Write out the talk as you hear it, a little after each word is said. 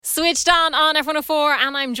Switched on F104,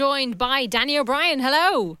 and I'm joined by Danny O'Brien.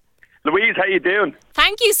 Hello. Louise, how you doing?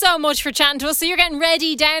 Thank you so much for chatting to us. So you're getting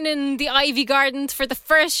ready down in the Ivy Gardens for the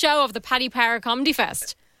first show of the Paddy Power Comedy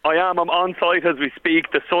Fest. I am. I'm on site as we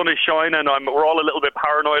speak. The sun is shining. We're all a little bit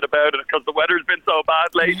paranoid about it because the weather's been so bad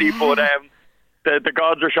lately. Yeah. But the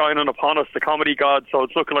gods are shining upon us, the comedy gods. So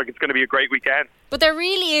it's looking like it's going to be a great weekend. But there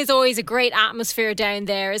really is always a great atmosphere down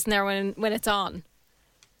there, isn't there, when it's on?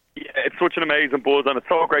 Yeah, it's such an amazing buzz, and it's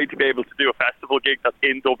so great to be able to do a festival gig that's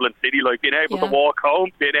in Dublin City. Like being able to walk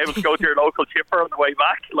home, being able to go to your local chipper on the way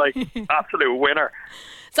back, like absolute winner.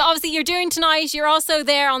 So obviously you're doing tonight. You're also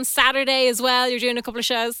there on Saturday as well. You're doing a couple of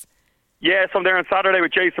shows. Yes, I'm there on Saturday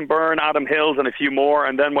with Jason Byrne, Adam Hills and a few more.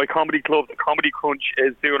 And then my comedy club, the Comedy Crunch,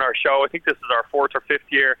 is doing our show. I think this is our 4th or 5th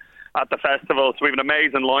year at the festival. So we have an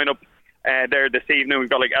amazing lineup there this evening.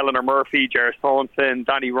 We've got like Eleanor Murphy, Jerry Thornton,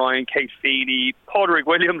 Danny Ryan, Kate Feeney, Padraig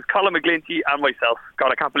Williams, Colin McGlinchey and myself.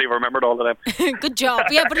 God, I can't believe I remembered all of them. Good job.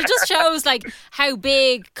 Yeah, but it just shows like how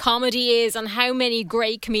big comedy is and how many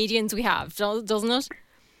great comedians we have, doesn't it?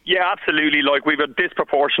 Yeah, absolutely. Like, we've a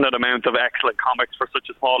disproportionate amount of excellent comics for such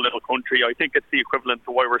a small little country. I think it's the equivalent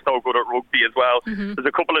to why we're so good at rugby as well. Mm-hmm. There's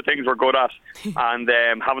a couple of things we're good at, and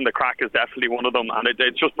having the crack is definitely one of them. And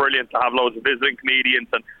it's just brilliant to have loads of visiting comedians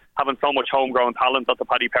and having so much homegrown talent at the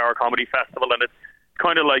Paddy Power Comedy Festival. And it's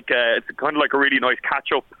kind of like a really nice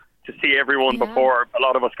catch-up to see everyone before a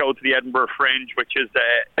lot of us go to the Edinburgh Fringe, which is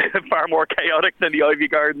far more chaotic than the Ivy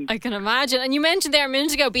Gardens. I can imagine. And you mentioned there a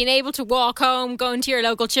minute ago being able to walk home, going to your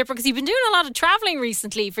local chipper, because you've been doing a lot of travelling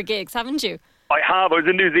recently for gigs, haven't you? I have. I was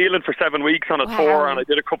in New Zealand for 7 weeks on a tour, and I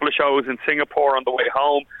did a couple of shows in Singapore on the way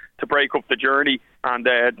home to break up the journey, and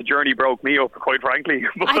the journey broke me up, quite frankly.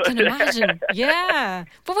 I can imagine. Yeah.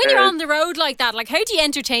 But when you're on the road like that, like, how do you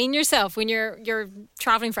entertain yourself when you're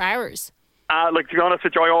travelling for hours? Like, to be honest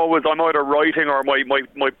with you, I'm either writing or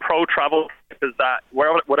my pro travel is that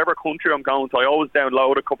whatever country I'm going to, I always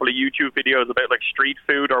download a couple of YouTube videos about like street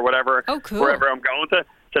food or whatever, wherever I'm going to.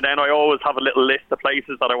 So then I always have a little list of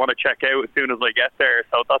places that I want to check out as soon as I get there.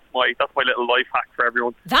 So that's my little life hack for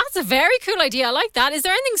everyone. That's a very cool idea. I like that. Is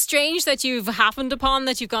there anything strange that you've happened upon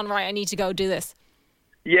that you've gone, right, I need to go do this?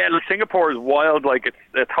 Yeah, like, Singapore is wild. Like, it's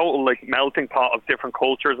a total like melting pot of different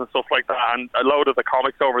cultures and stuff like that. And a load of the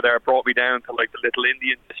comics over there brought me down to like the little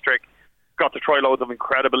Indian district. Got to try loads of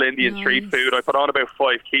incredible Indian street food. I put on about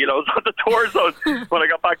 5 kilos on the tour. So when I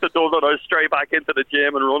got back to Dublin, I was straight back into the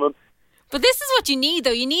gym and running. But this is what you need,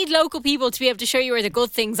 though. You need local people to be able to show you where the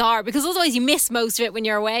good things are, because otherwise you miss most of it when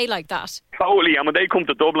you're away like that. Totally. And when they come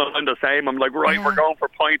to Dublin, I'm the same. I'm like, right, we're going for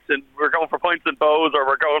pints and Bows, or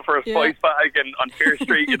we're going for a spice bag on Fear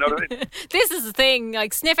Street. You know what I mean? This is the thing.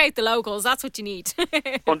 Like, sniff out the locals. That's what you need.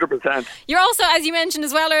 100%. You're also, as you mentioned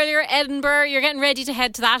as well earlier, Edinburgh. You're getting ready to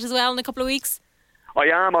head to that as well in a couple of weeks. I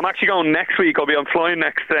am. I'm actually going next week. I'm flying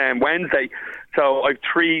next Wednesday. So I've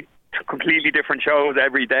 3 completely different shows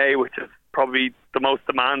every day, which is probably the most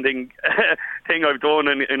demanding thing I've done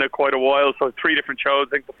in quite a while. So 3 different shows.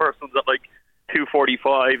 I think the first one's at like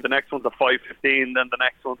 2:45, the next one's at 5:15, then the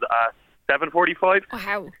next one's at 7:45.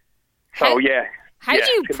 Wow. So how do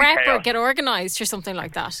you prep or get organised for something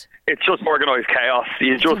like that? It's just organised chaos.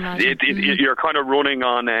 You're kind of running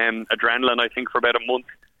on adrenaline, I think, for about a month.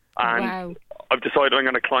 And I've decided I'm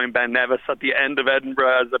going to climb Ben Nevis at the end of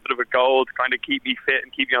Edinburgh as a bit of a goal to kind of keep me fit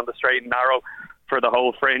and keep me on the straight and narrow for the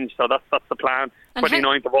whole Fringe. So that's the plan.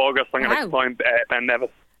 29th of August, I'm going to climb Ben Nevis.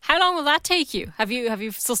 How long will that take you? Have you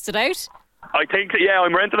sussed it out? I think,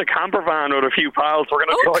 I'm renting a camper van with a few pals. We're going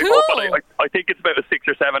to drive up. And I think it's about a 6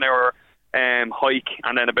 or 7 hour hike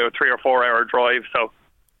and then about 3 or 4 hour drive. So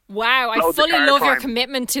wow, I fully love your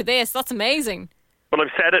commitment to this. That's amazing. But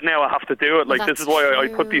I've said it now, I have to do it. Like, this is why I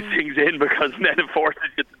put these things in, because then it forces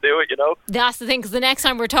you to do it, you know? That's the thing, because the next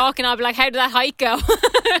time we're talking, I'll be like, how did that hike go?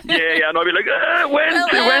 yeah, and I'll be like, when?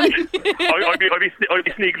 I'd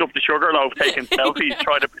be sneaking up the Sugarloaf, taking selfies,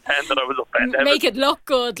 trying to pretend that I was offended. Make it look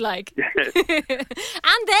good, like.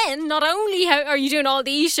 And then, not only are you doing all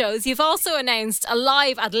these shows, you've also announced a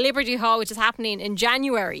live at Liberty Hall, which is happening in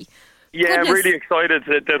January. Yeah, I'm really excited.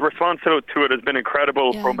 The response to it has been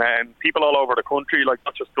incredible from people all over the country, like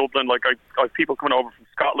not just Dublin. Like I've people coming over from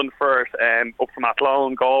Scotland first, up from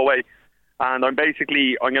Athlone, Galway, and I'm going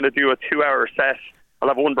to do a 2-hour set. I'll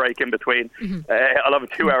have one break in between. Mm-hmm. I'll have a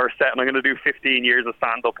 2-hour set, and I'm going to do 15 years of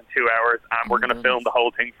stand-up in 2 hours, and we're going to film the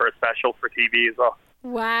whole thing for a special for TV as well.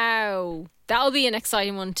 Wow. That'll be an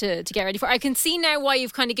exciting one to get ready for. I can see now why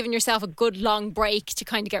you've kind of given yourself a good long break to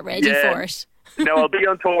kind of get ready for it. No, I'll be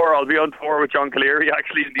on tour. I'll be on tour with John Cleary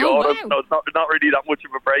actually in the autumn. Wow. So it's not really that much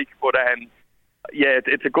of a break, but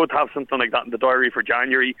it's a good to have something like that in the diary for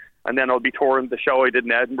January. And then I'll be touring the show I did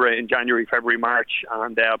in Edinburgh in January, February, March,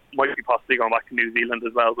 and might be possibly going back to New Zealand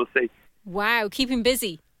as well. We'll see. Wow, keeping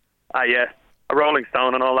busy. Yeah, a Rolling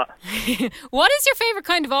Stone and all that. What is your favourite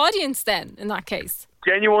kind of audience then, in that case?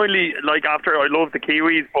 Genuinely, like after I love the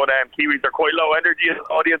Kiwis, but Kiwis are quite low energy as an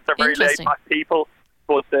audience. They're very laid back people.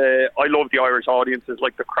 But I love the Irish audiences.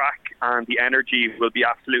 Like the crack and the energy will be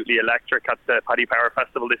absolutely electric at the Paddy Power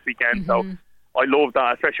Festival this weekend. So I love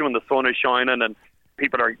that, especially when the sun is shining and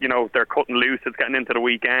people are, they're cutting loose. It's getting into the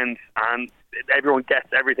weekend and everyone gets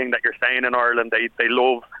everything that you're saying in Ireland. They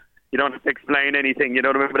love. You don't have to explain anything, you know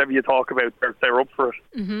what I mean? Whatever you talk about, they're up for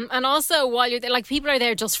it. And also, while you're there, like, people are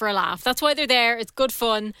there just for a laugh. That's why they're there. It's good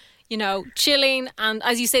fun, chilling. And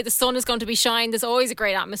as you say, the sun is going to be shining. There's always a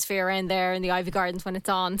great atmosphere around there in the Ivy Gardens when it's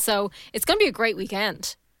on. So it's going to be a great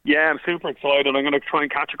weekend. Yeah, I'm super excited. I'm going to try and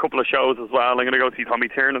catch a couple of shows as well. I'm going to go see Tommy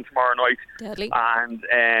Tiernan tomorrow night. Deadly. And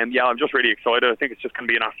I'm just really excited. I think it's just going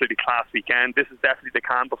to be an absolutely class weekend. This is definitely the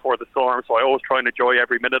calm before the storm, so I always try and enjoy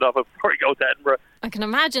every minute of it before I go to Edinburgh. I can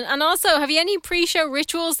imagine. And also, have you any pre-show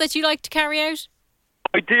rituals that you like to carry out?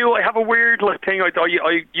 I do. I have a weird thing.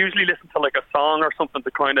 I usually listen to a song or something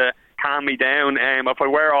to kind of calm me down. If I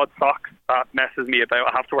wear odd socks, that messes me about.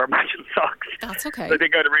 I have to wear matching socks. That's okay. I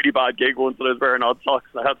think I had a really bad gig once and I was wearing odd socks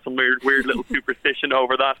and I had some weird little superstition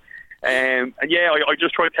over that. I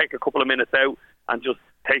just try to take a couple of minutes out and just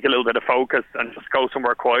take a little bit of focus and just go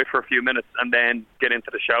somewhere quiet for a few minutes and then get into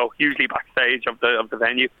the show, usually backstage of the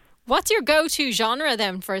venue. What's your go-to genre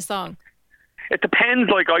then for a song? It depends.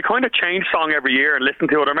 I kind of change song every year and listen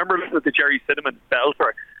to it. I remember listening to Jerry Cinnamon's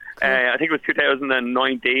Belter. I think it was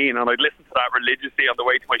 2019, and I'd listen to that religiously on the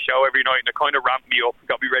way to my show every night, and it kind of ramped me up and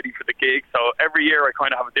got me ready for the gig. So every year I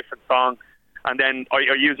kind of have a different song, and then I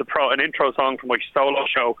use an intro song from my solo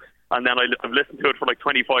show, and then I've listened to it for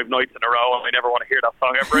 25 nights in a row, and I never want to hear that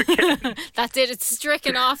song ever again. That's it. It's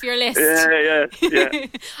stricken off your list. Yeah.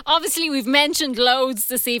 Obviously, we've mentioned loads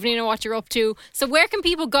this evening and what you're up to. So where can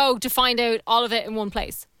people go to find out all of it in one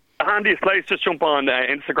place? The handiest place, just jump on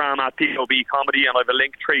Instagram at DOB Comedy, and I have a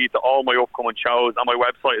link tree to all my upcoming shows on my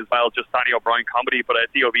website as well, just Danny O'Brien Comedy, but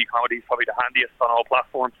DOB Comedy is probably the handiest on all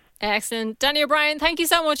platforms. Excellent. Danny O'Brien, thank you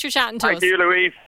so much for chatting to us. Thank you, Louise.